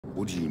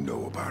What do you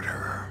know about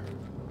her?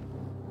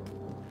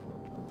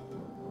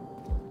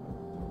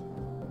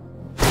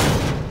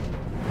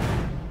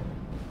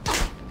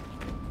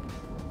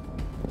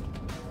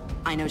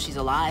 I know she's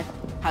alive.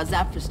 How's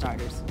that for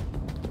starters?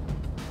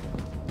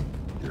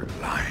 You're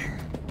lying.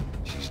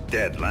 She's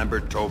dead.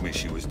 Lambert told me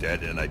she was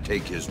dead, and I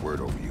take his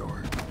word over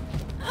yours.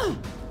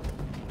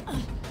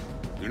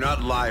 Do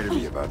not lie to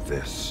me about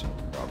this.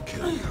 I'll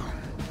kill you.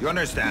 You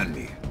understand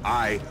me?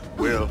 I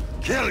will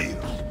kill you!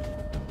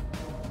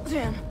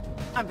 Damn,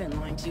 I've been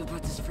lying to you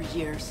about this for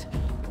years.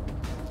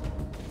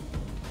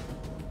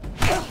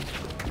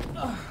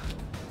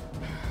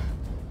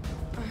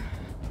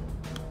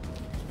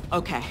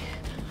 Okay.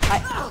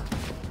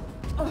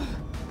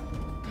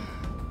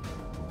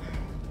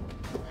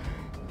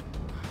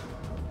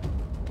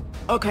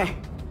 Okay,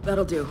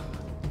 that'll do.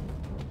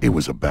 It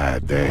was a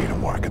bad day to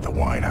work at the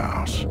White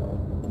House.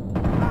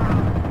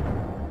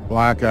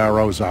 Black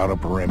Arrow's outer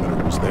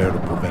perimeter was there to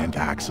prevent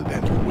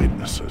accidental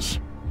witnesses.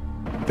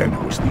 Then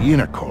there was the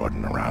inner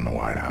cordon around the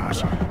White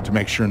House to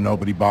make sure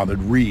nobody bothered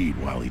Reed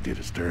while he did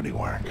his dirty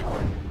work.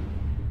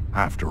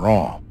 After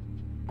all,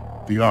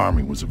 the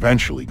army was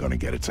eventually going to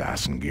get its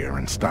ass in gear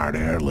and start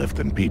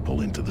airlifting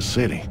people into the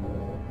city.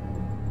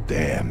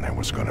 Then there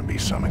was going to be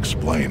some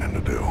explaining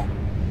to do.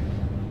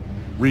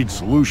 Reed's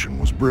solution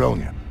was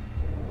brilliant.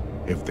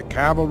 If the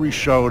cavalry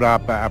showed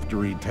up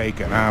after he'd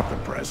taken out the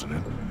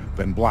president,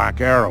 then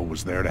Black Arrow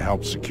was there to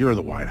help secure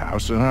the White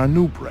House and our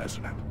new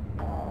president.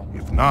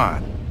 If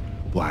not,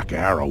 Black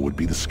Arrow would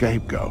be the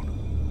scapegoat,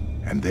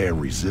 and their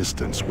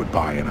resistance would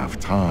buy enough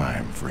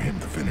time for him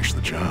to finish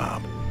the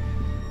job.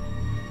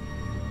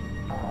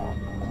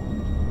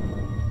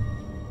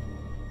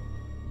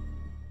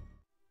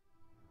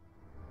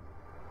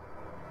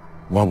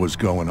 What was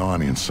going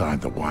on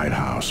inside the White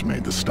House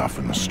made the stuff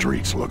in the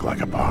streets look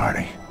like a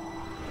party.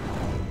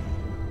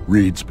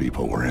 Reed's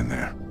people were in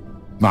there,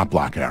 not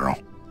Black Arrow.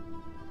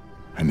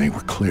 And they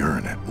were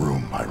clearing it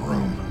room by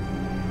room.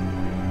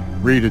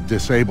 Reed had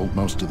disabled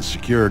most of the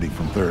security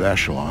from Third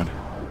Echelon.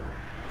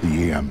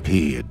 The EMP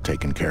had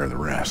taken care of the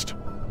rest.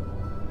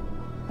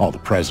 All the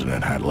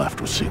President had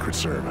left was Secret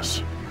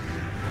Service.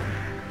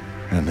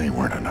 And they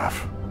weren't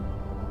enough.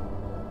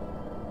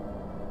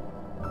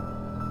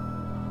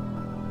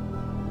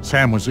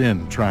 Sam was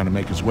in, trying to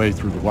make his way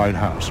through the White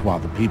House while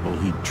the people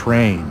he'd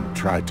trained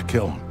tried to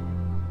kill him.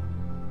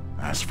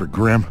 As for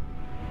Grimm,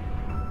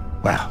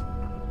 well,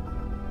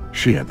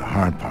 she had the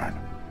hard part.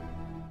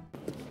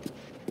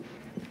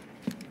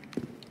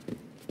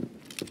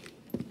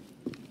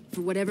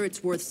 For whatever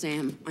it's worth,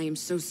 Sam, I am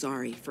so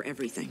sorry for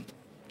everything.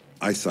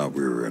 I thought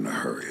we were in a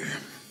hurry.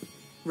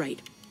 Right.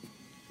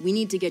 We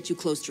need to get you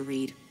close to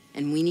Reed,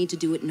 and we need to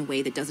do it in a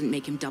way that doesn't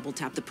make him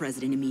double-tap the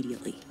president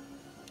immediately.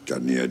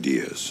 Got any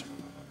ideas?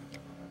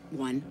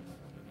 One.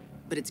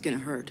 But it's gonna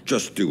hurt.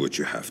 Just do what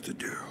you have to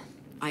do.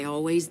 I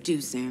always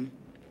do, Sam.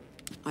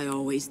 I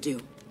always do.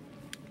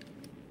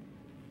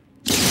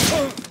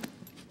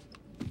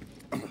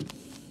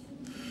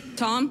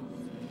 Tom?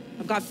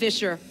 I've got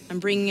Fisher. I'm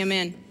bringing him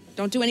in.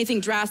 Don't do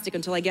anything drastic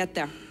until I get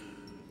there.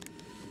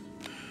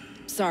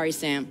 Sorry,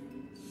 Sam.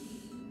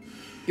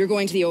 You're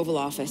going to the Oval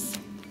Office.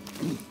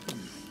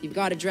 You've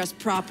got to dress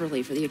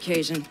properly for the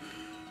occasion.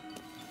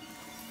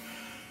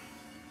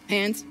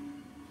 Hands?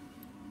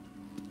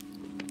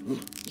 You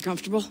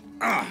comfortable?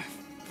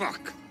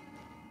 Fuck.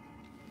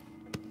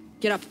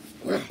 Get up.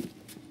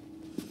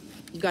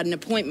 You've got an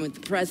appointment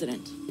with the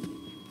president.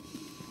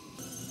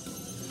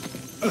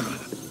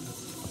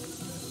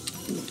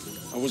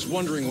 I was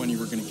wondering when you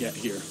were gonna get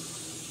here.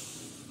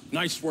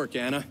 Nice work,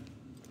 Anna.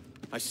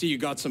 I see you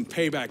got some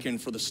payback in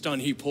for the stun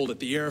he pulled at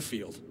the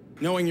airfield.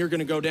 Knowing you're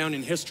gonna go down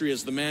in history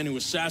as the man who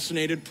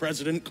assassinated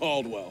President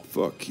Caldwell.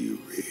 Fuck you,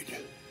 Reed.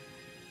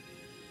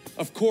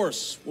 Of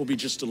course, we'll be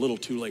just a little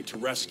too late to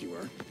rescue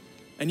her.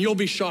 And you'll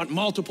be shot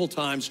multiple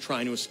times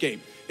trying to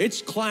escape.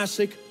 It's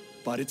classic,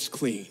 but it's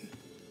clean.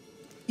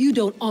 You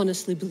don't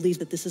honestly believe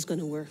that this is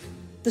gonna work.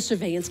 The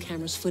surveillance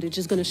cameras footage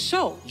is gonna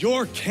show.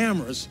 Your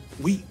cameras,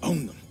 we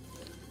own them.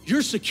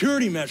 Your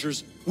security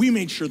measures, we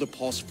made sure the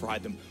Pulse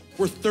fried them.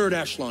 We're Third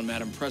Echelon,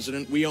 Madam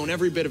President. We own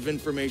every bit of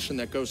information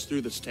that goes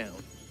through this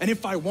town. And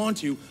if I want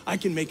to, I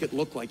can make it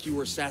look like you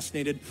were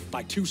assassinated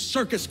by 2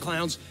 circus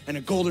clowns and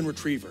a golden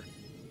retriever.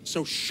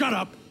 So shut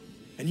up,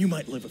 and you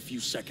might live a few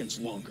seconds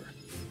longer.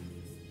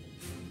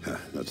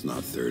 That's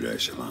not Third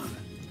Echelon.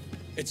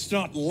 It's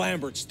not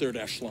Lambert's Third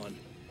Echelon.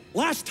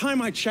 Last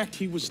time I checked,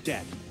 he was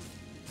dead.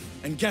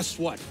 And guess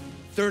what?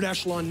 Third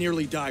Echelon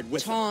nearly died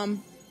with him.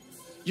 Tom.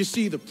 You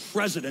see, the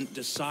president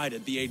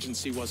decided the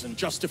agency wasn't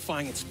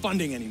justifying its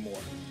funding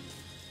anymore.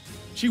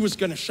 She was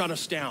gonna shut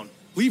us down,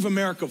 leave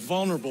America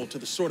vulnerable to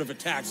the sort of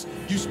attacks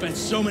you spent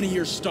so many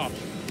years stopping.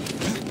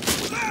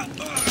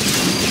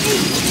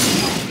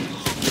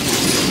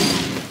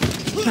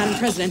 Madam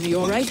President, are you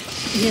all right?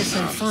 Yes,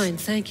 I'm fine,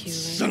 thank you.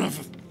 Son of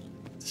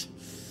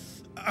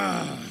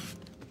a...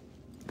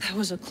 That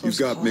was a close You've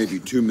got call. maybe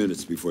 2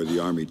 minutes before the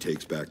army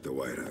takes back the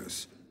White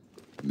House.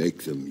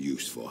 Make them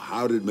useful.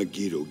 How did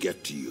Megiddo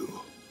get to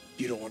you?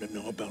 You don't want to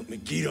know about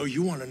Megiddo,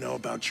 you want to know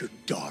about your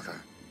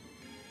daughter.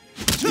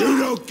 You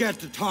don't get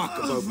to talk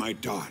about my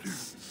daughter.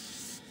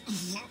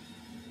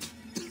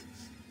 You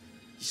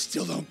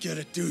still don't get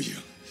it, do you?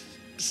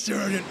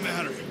 Sarah didn't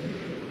matter.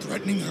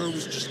 Threatening her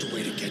was just a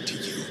way to get to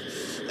you.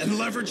 And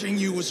leveraging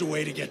you was a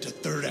way to get to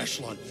Third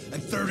Echelon.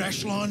 And Third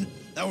Echelon,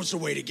 that was a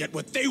way to get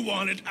what they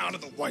wanted out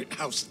of the White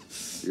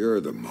House.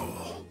 You're the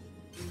mole.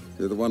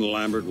 You're the one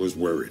Lambert was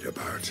worried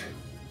about.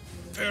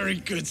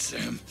 Very good,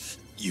 Sam.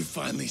 You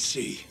finally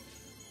see.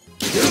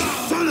 You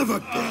son of a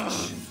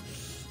bitch!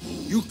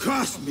 You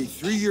cost me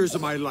 3 years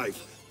of my life.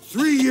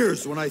 3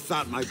 years when I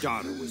thought my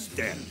daughter was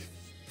dead.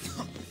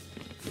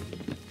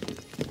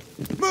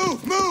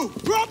 Move!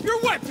 Move! Drop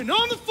your weapon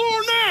on the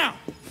floor now!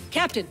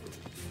 Captain,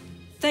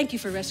 thank you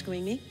for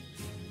rescuing me.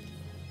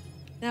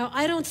 Now,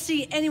 I don't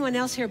see anyone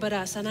else here but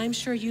us, and I'm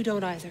sure you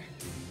don't either.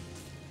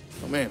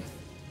 Oh, ma'am.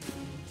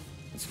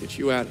 Let's get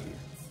you out of here.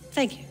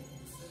 Thank you.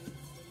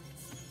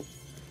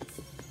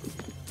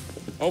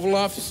 Oval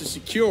Office is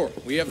secure.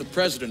 We have the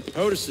President.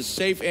 POTUS is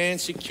safe and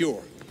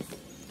secure.